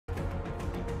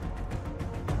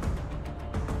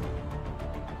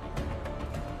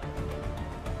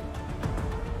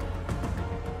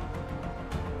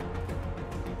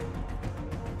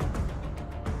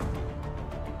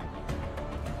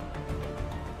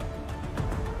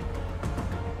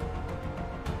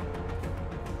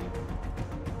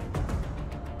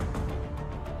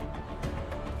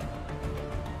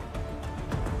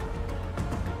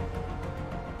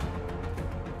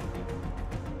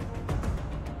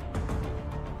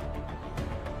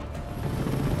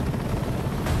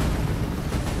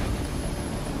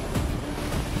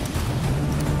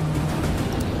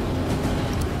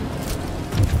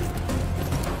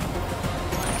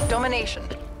domination.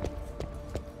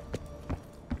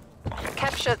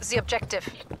 Capture the objective.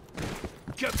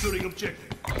 Capturing objective.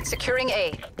 Securing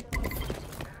A.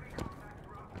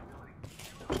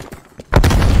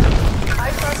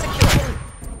 Alpha secure.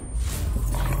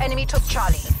 Enemy took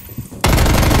Charlie.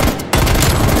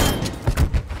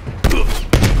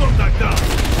 Contact down.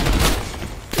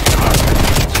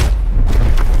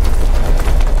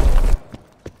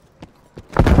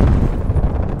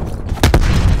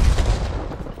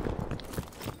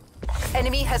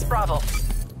 Enemy has Bravo.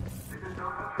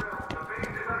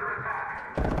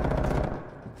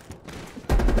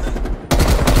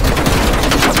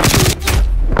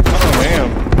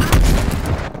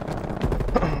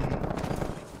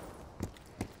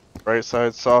 Right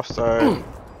side, soft side.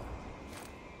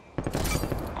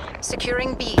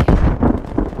 Securing B.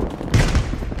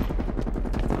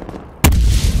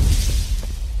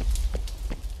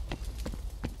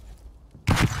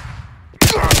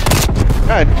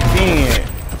 God dang it.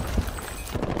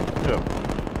 Yep.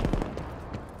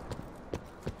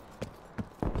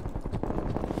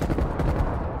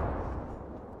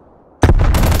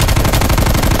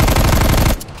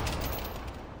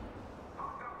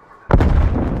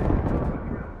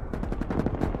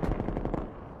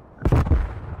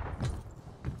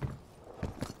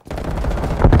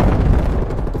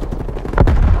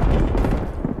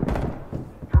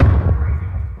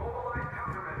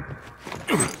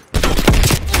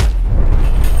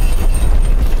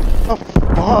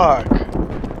 Fuck.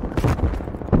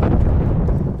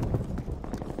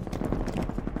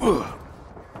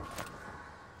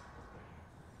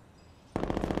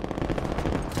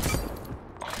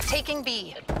 Taking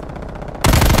B.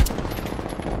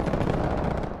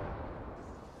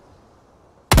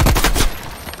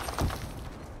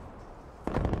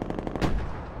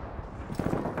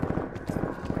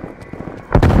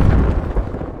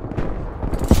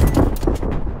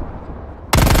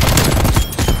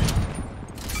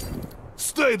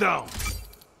 Stay down.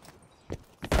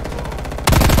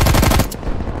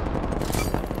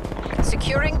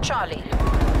 Securing Charlie.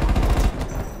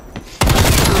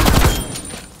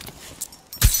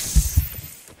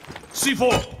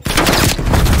 C4.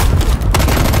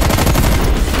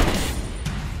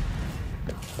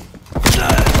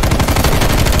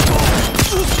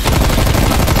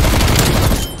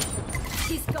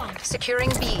 He's gone.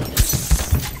 Securing B.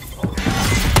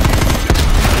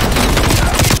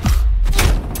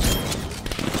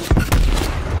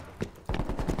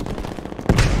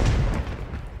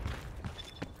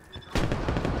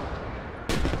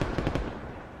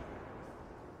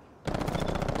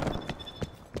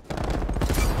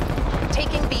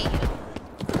 Taking B.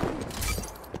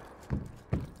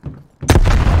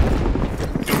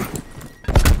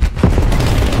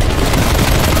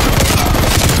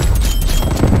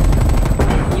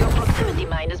 Your proximity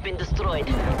mine has been destroyed.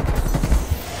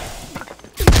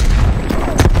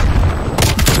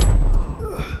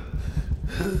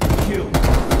 Kill.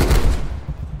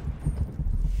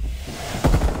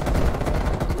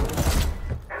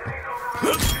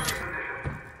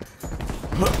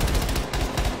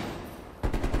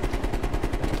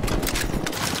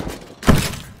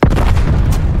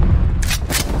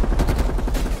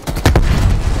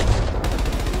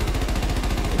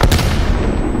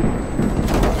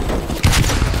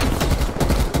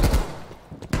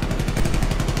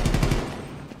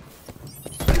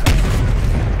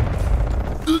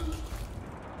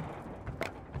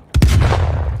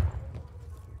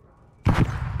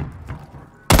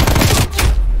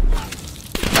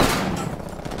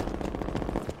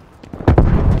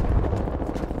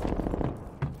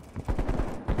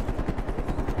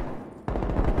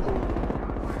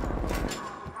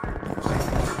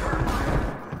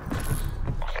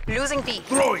 Losing B.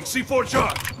 Throwing C4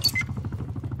 charge.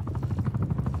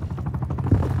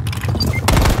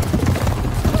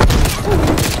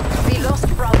 We lost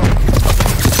Bravo.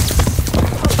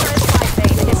 Hostile spy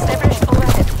plane established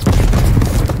overhead.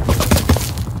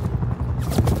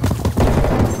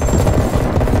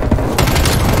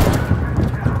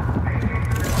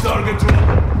 Target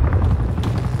drone.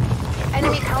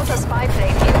 Enemy counter spy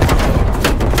plane in.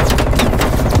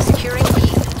 Securing B.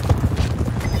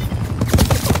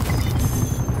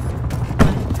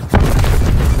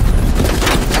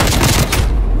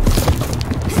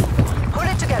 Pull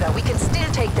it together. We can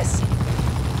still take this.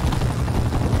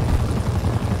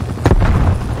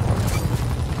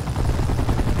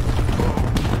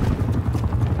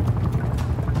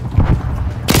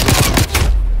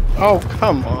 Oh,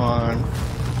 come on.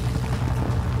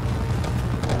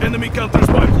 Enemy counter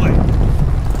spy plane.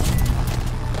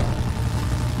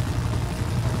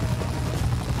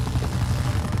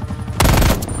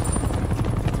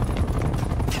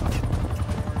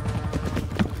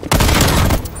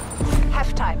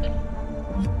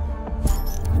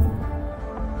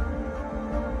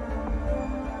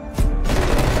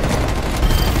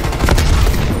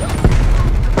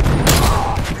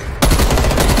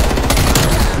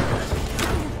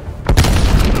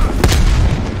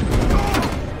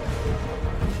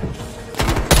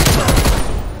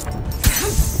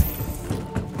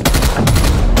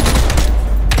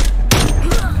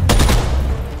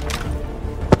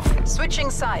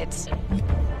 Switching sides.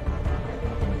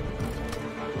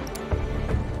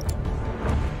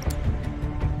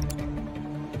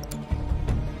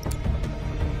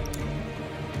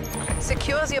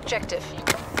 Secure the objective.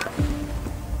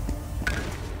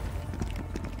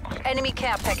 Enemy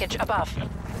care package above.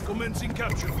 Commencing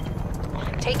capture.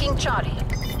 Taking Charlie.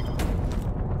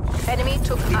 Enemy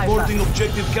took Reporting Alpha.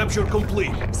 objective capture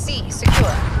complete. C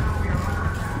secure.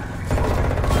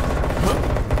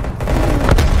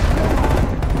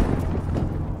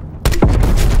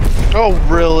 Oh,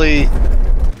 really?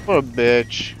 What a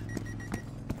bitch.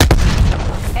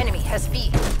 Enemy has B.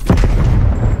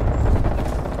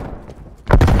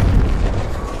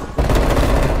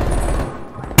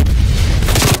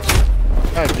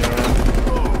 God damn it.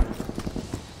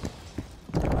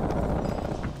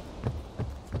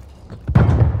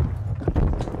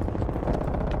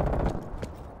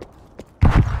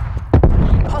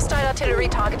 Hostile artillery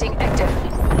targeting active.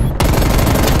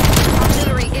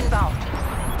 Artillery inbound.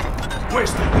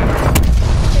 Wasted.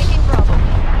 Taking Bravo.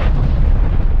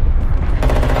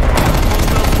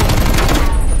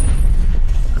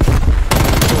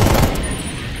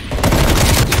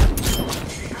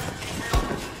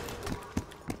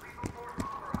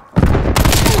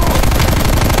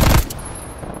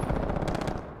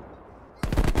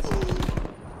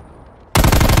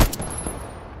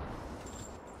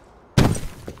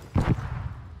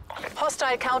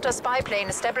 Hostile counter spy plane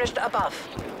established above.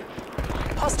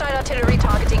 Hostile artillery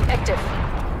targeting active.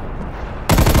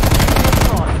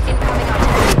 Incoming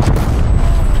artillery.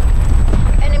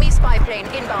 Enemy spy plane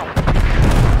inbound.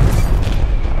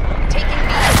 Taking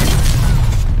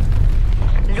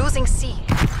B. Losing C.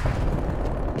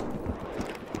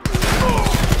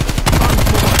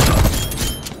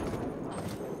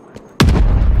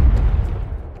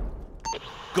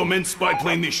 Commence spy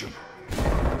plane mission.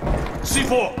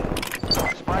 C4.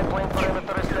 Spy plane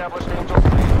perimeter established, Angel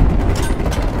 3.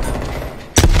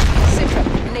 Citra.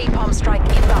 Napalm strike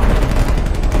inbound.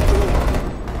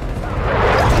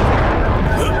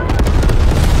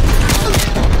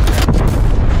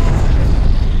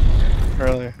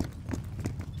 Earlier.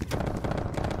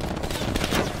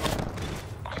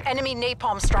 Enemy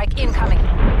napalm strike incoming.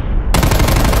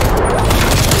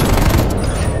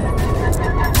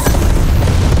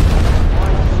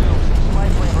 Spy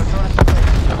plane returns to base.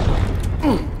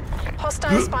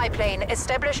 Hostile spy plane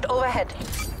established overhead.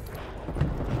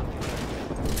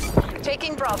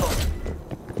 Taking Bravo.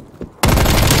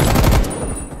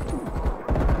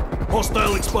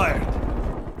 Hostile expired.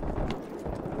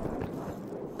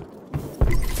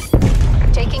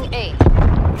 Taking A.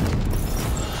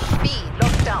 B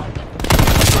locked down.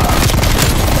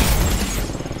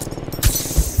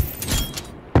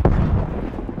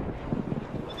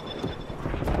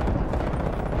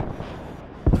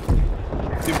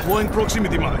 Deploying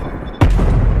proximity mine.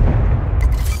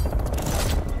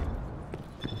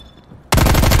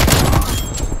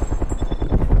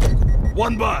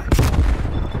 One by.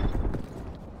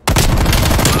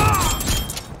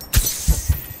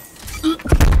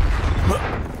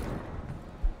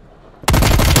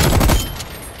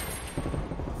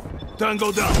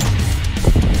 Tango down.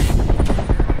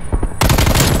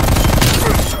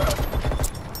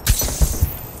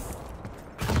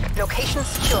 Location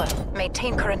secure.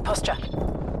 Maintain current posture.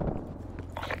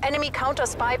 Enemy counter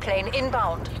spy plane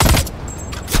inbound.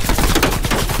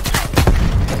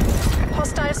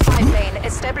 Hostile spy plane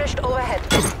established overhead.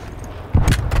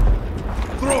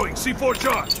 Throwing C4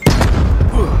 charge.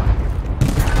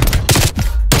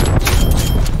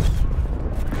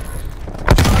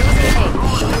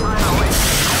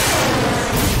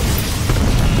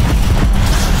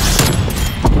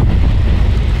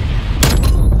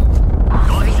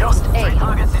 We lost A.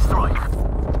 Target destroyed.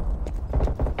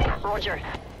 Roger.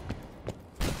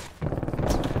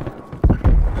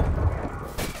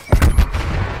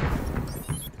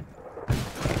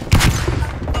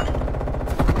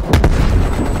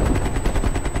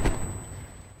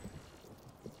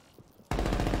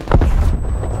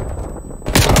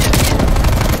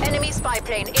 Enemy spy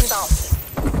plane inbound.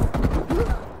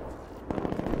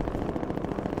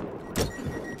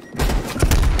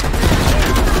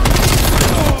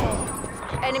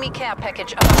 Enemy care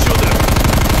package above. Shoot them.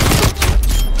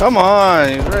 Come on,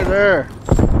 he's right there.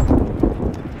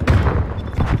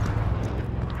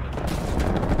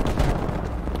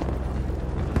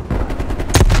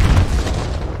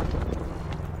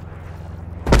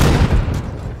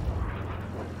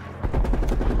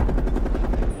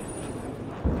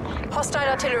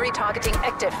 Hostile artillery targeting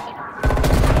active.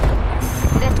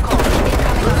 Net call. Incoming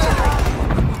artillery.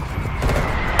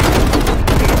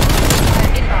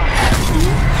 Inbound.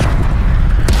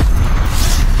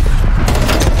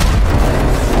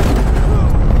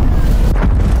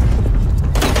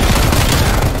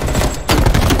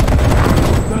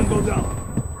 Tango down.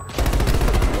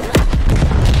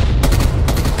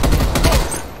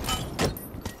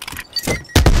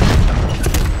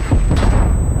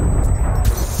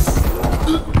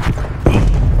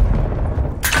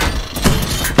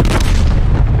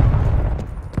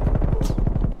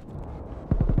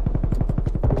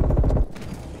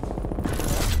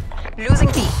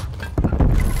 Losing B.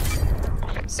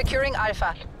 Securing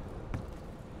Alpha.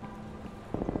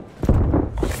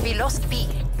 We lost B.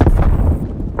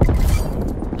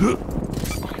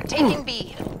 Taking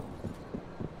B.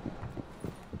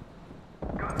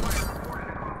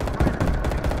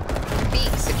 B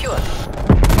secured.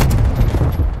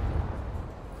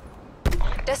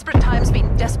 Desperate times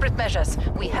mean desperate measures.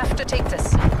 We have to take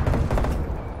this.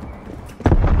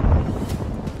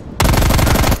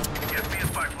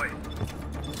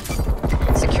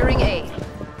 Securing A.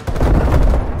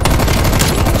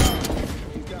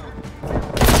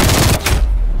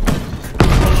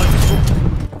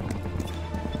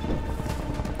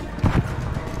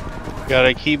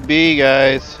 Gotta keep B,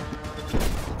 guys.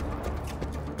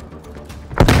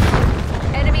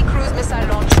 Enemy cruise missile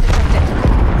launch detected.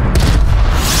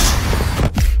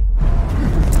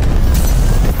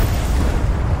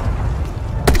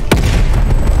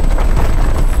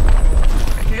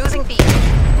 Losing B.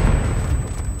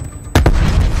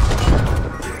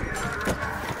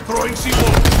 Throwing C4.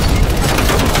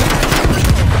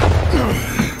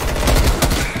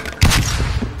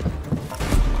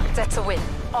 That's a win.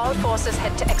 All forces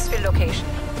head to exfil location.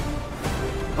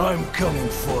 I'm coming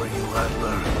for you,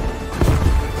 Adler.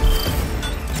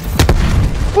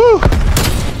 Woo!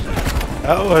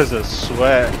 That was a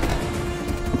sweat.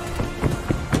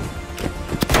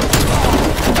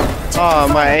 Oh,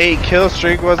 my 8 kill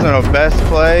streak wasn't a best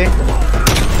play.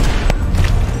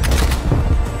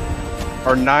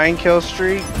 Or 9 kill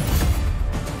streak.